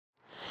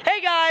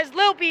guys,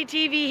 Lil B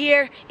TV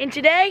here, and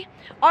today,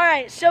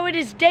 so it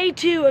is day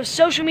 2 of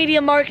Social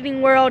Media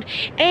Marketing World,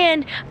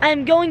 and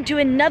I'm going to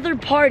another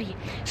party.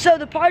 So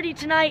the party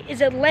tonight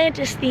is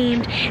Atlantis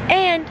themed,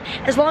 and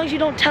as long as you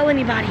don't tell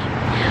anybody,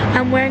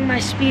 I'm wearing my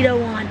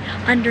Speedo on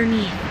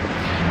underneath.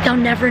 They'll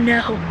never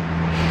know.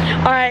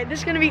 Alright, this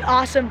is gonna be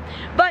awesome,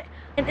 but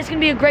it's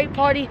gonna be a great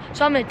party,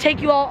 so I'm gonna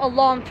take you all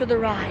along for the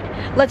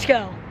ride. Let's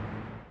go.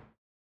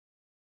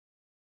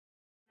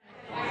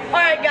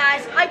 Alright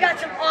guys, I got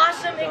some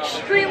awesome,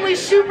 extremely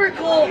super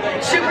cool,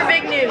 super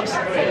big news.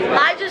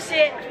 I just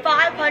hit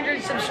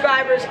 500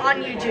 subscribers on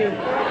YouTube.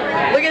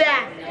 Look at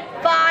that,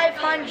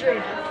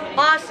 500.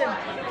 Awesome.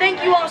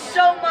 Thank you all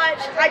so much.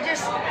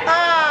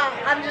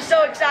 I'm just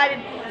so excited.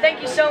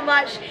 Thank you so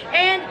much.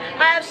 And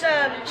I have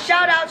some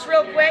shout outs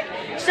real quick.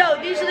 So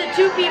these are the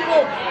 2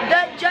 people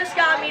that just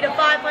got me to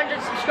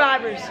 500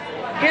 subscribers.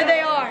 Here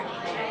they are.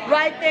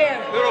 Right there.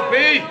 Little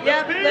B.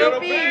 Yep, Little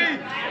B.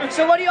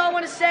 So what do y'all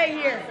want to say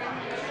here?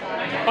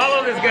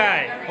 Follow this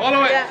guy.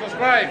 Follow it. Yeah.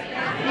 Subscribe.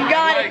 You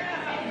got it.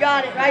 You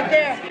got it. Right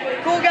there.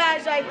 Cool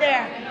guys right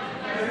there.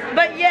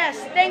 But yes,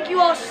 thank you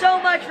all so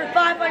much for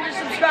 500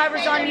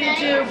 subscribers on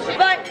YouTube.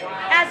 But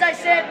as I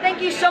said,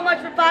 thank you so much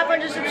for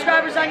 500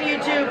 subscribers on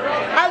YouTube.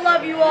 I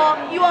love you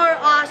all. You are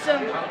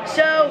awesome.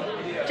 So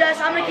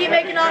I'm going to keep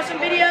making awesome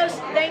videos.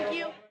 Thank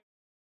you.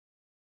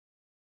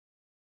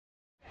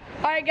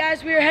 Alright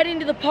guys, we are heading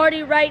to the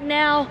party right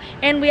now,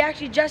 and we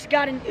actually just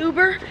got an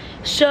Uber,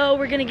 so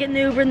we're gonna get in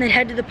the Uber and then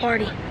head to the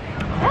party.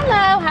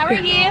 Hello, how are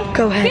you?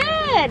 Go ahead.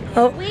 Good.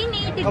 Oh. We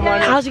need to go.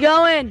 How's it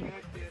going?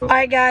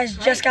 Alright guys,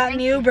 just got in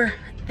the Uber.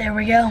 There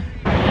we go.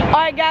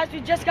 Alright guys,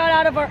 we just got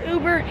out of our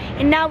Uber,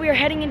 and now we are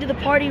heading into the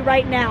party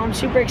right now. I'm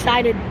super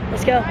excited.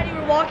 Let's go. Alrighty,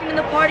 we're walking in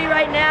the party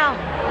right now.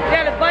 We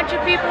got a bunch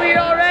of people here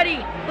already.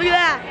 Look at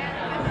that.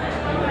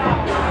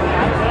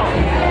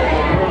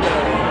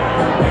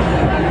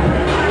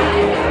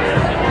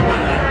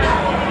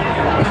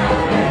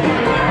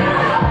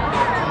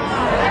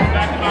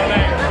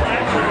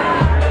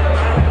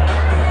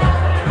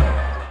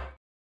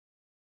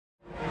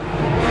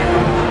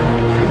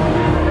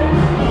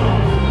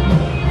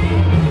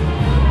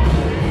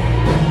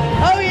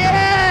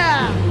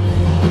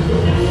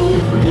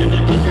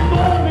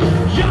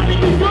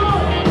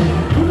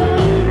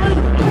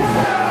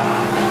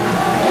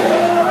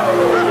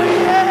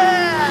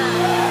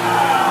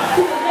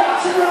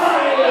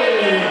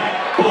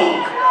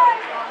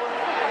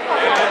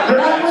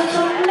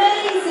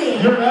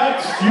 You're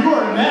next. You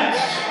are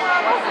next.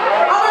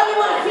 All right, we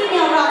want a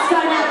female rock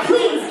star now.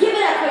 Please give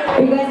it up.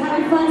 Are you guys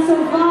having fun so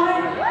far?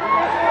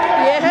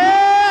 Yeah!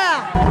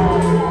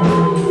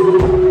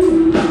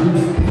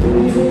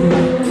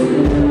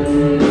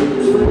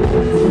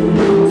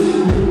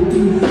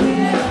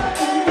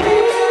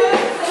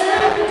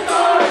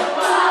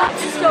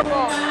 Disco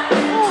ball.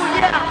 Oh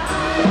yeah!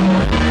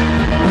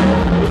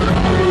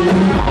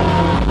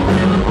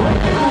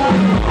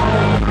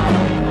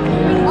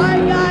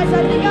 Alright guys, I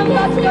think I'm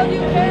about to go do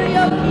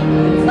karaoke.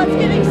 Let's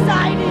get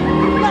excited.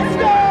 Let's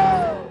go!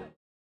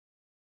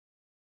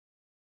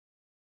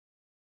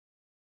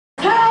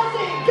 How's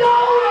it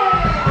going?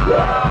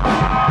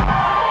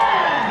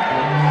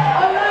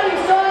 Alrighty,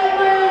 so I'm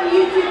on the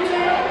YouTube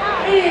channel.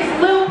 It is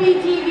Lil B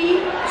TV.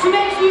 So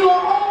make sure you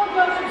all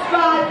go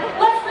subscribe.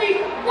 Let's reach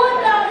 1,000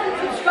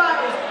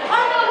 subscribers. I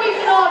know we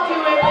can all do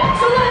it.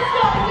 So let's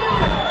go do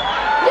it.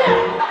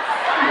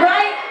 Yeah.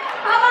 Right?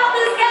 How about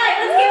this guy?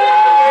 Let's give it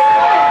up for this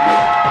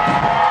one.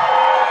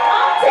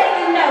 I'm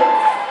taking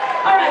notes.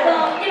 All right,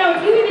 well,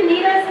 do you even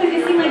need us? Because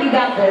you seem like you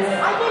got this.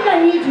 I think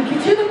I need you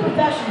because you're the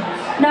professionals.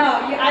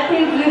 No, I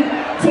think you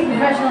take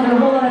professional to a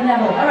whole other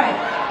level. All right,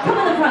 come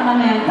in the front, my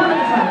man. Come in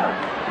the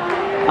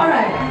front. All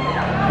right,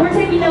 we're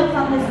taking notes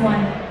on this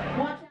one.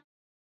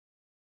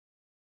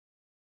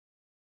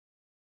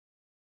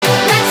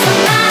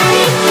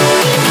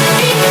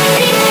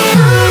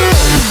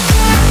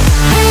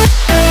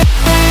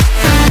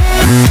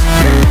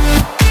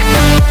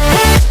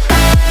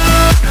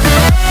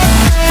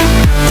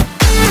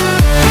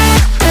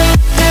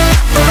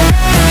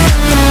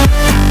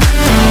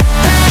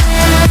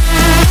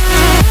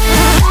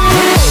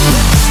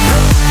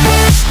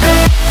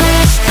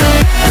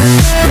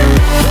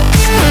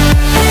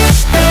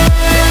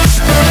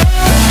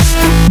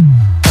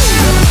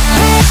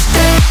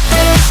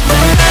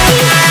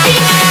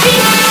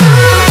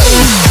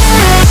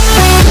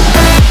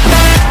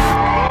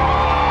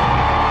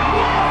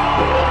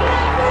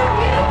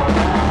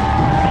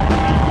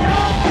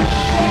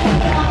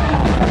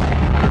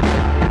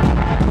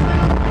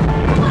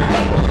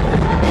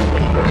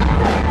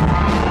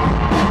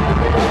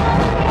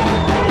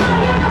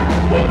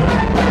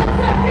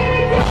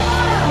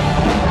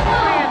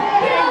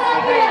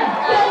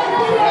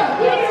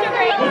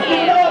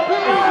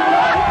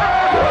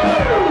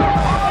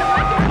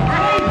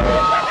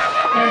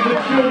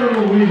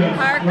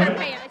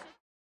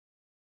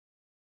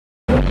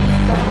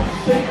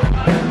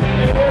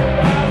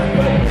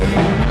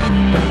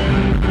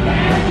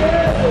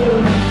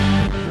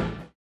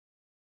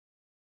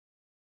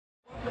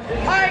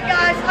 Alright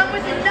guys, I'm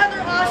with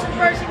another awesome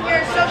person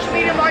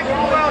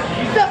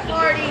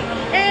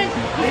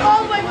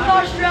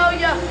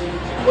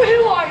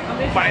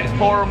My name is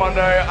Paul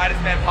Raimondo. I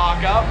just met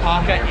Parker.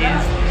 Parker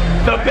is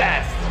the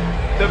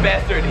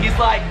best dude. He's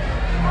like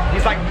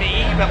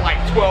me, but like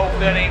 12,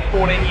 13,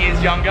 14 years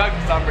younger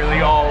because I'm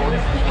really old.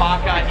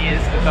 Parker is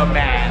the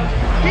man.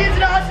 He's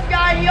an awesome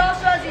guy. He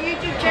also has a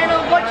YouTube channel.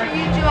 What's your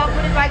YouTube? I'll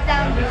put it right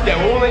down. Yeah,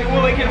 we'll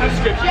link in the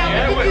description.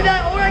 Yeah, we can do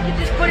that, or I can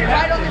just put it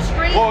right on the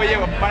screen. Oh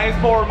yeah, my name's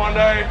Paul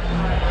Raimondo.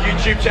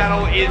 YouTube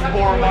channel is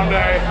Paul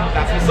Raimondo.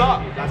 That's what's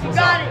up. That's what's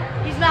Got up.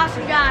 it. He's an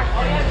awesome guy.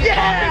 It's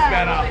Yeah.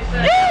 better.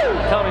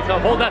 Tell me so.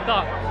 Hold that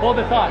thought. Hold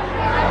the thought.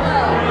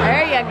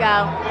 There you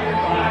go.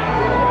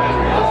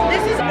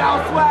 This is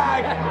Now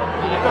swag.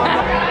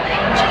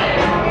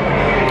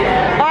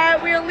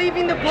 Alright, we are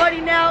leaving the party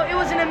now. It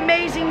was an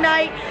amazing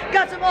night.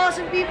 Got some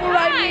awesome people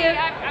right here.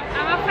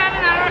 I'm a fan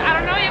and I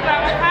don't know you, but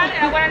I'm a fan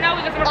and I want to know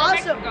because we're from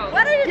Awesome. Mexico.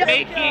 What are you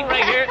Hey King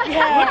right here.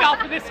 Yeah. Look out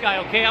for this guy,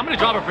 okay? I'm gonna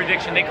drop a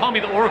prediction. They call me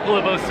the Oracle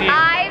of OC.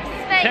 I've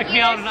spent Check me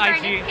years out on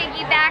trying IG. to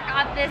piggyback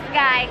off this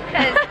guy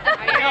because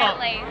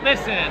apparently. No,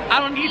 listen, I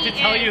don't need to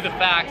tell you the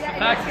facts. The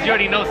facts is you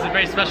already know he's a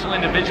very special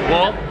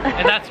individual,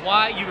 and that's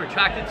why you were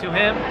attracted to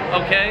him,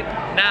 okay?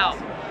 Now,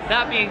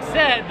 that being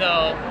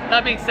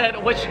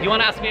said, which you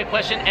want to ask me a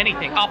question?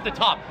 Anything, off the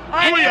top.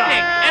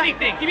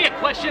 Anything. Give me a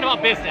question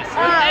about business.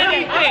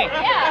 Anything.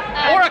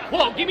 Yeah. Or a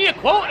quote. Give me a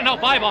quote and I'll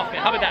vibe off it.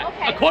 How about that?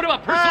 Okay. A quote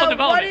about personal What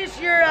development. is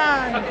your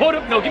A quote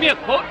of, no, give me a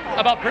quote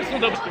about personal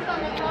development.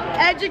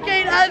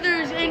 educate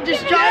others and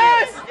just try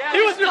Yes! to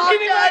He was just talk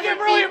getting to like other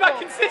him earlier about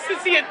people.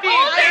 consistency and theme.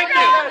 Thank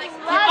you.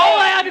 All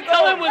I had to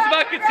tell him was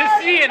about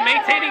consistency and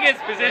maintaining his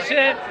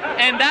position,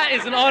 and that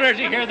is an honor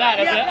to hear that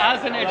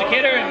as an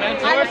educator and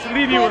mentor. Let's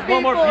leave you with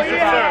one more piece of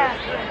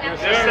Yes,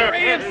 sir.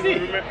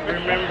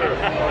 Remember,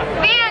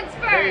 Fans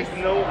there is first.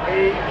 no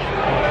age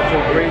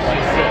for great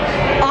success.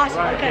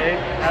 Awesome, okay.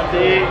 At the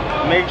age,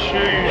 make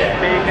sure you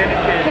stay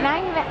dedicated. Can I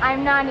even?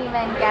 I'm not even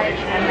getting Make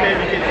sure you stay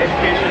dedicated.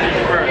 Education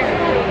is first.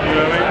 You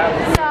know what I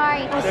mean?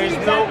 Sorry.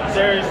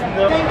 There is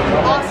no.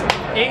 Awesome.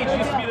 Age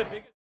used to be the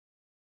biggest.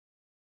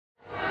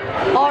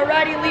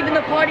 Alrighty, leaving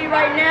the party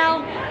right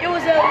now. It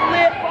was a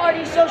lit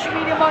party, social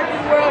media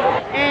marketing world,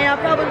 and I'll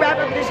probably wrap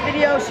up this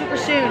video super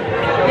soon.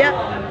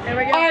 Yep, there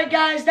we go. Alright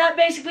guys, that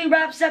basically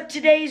wraps up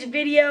today's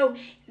video.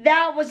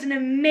 That was an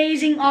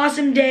amazing,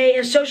 awesome day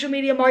of social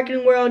media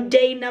marketing world,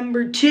 day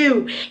number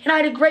 2. And I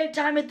had a great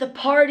time at the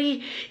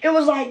party. It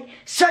was like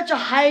such a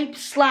hype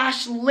 /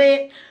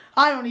 lit,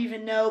 I don't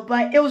even know,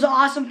 but it was an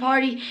awesome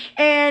party.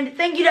 And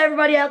thank you to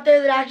everybody out there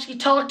that actually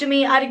talked to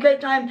me. I had a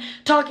great time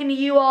talking to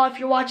you all if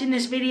you're watching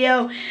this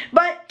video.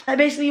 But that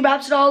basically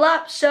wraps it all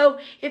up. So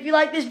if you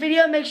like this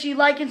video, make sure you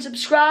like and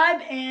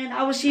subscribe. And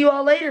I will see you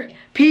all later.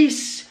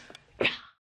 Peace.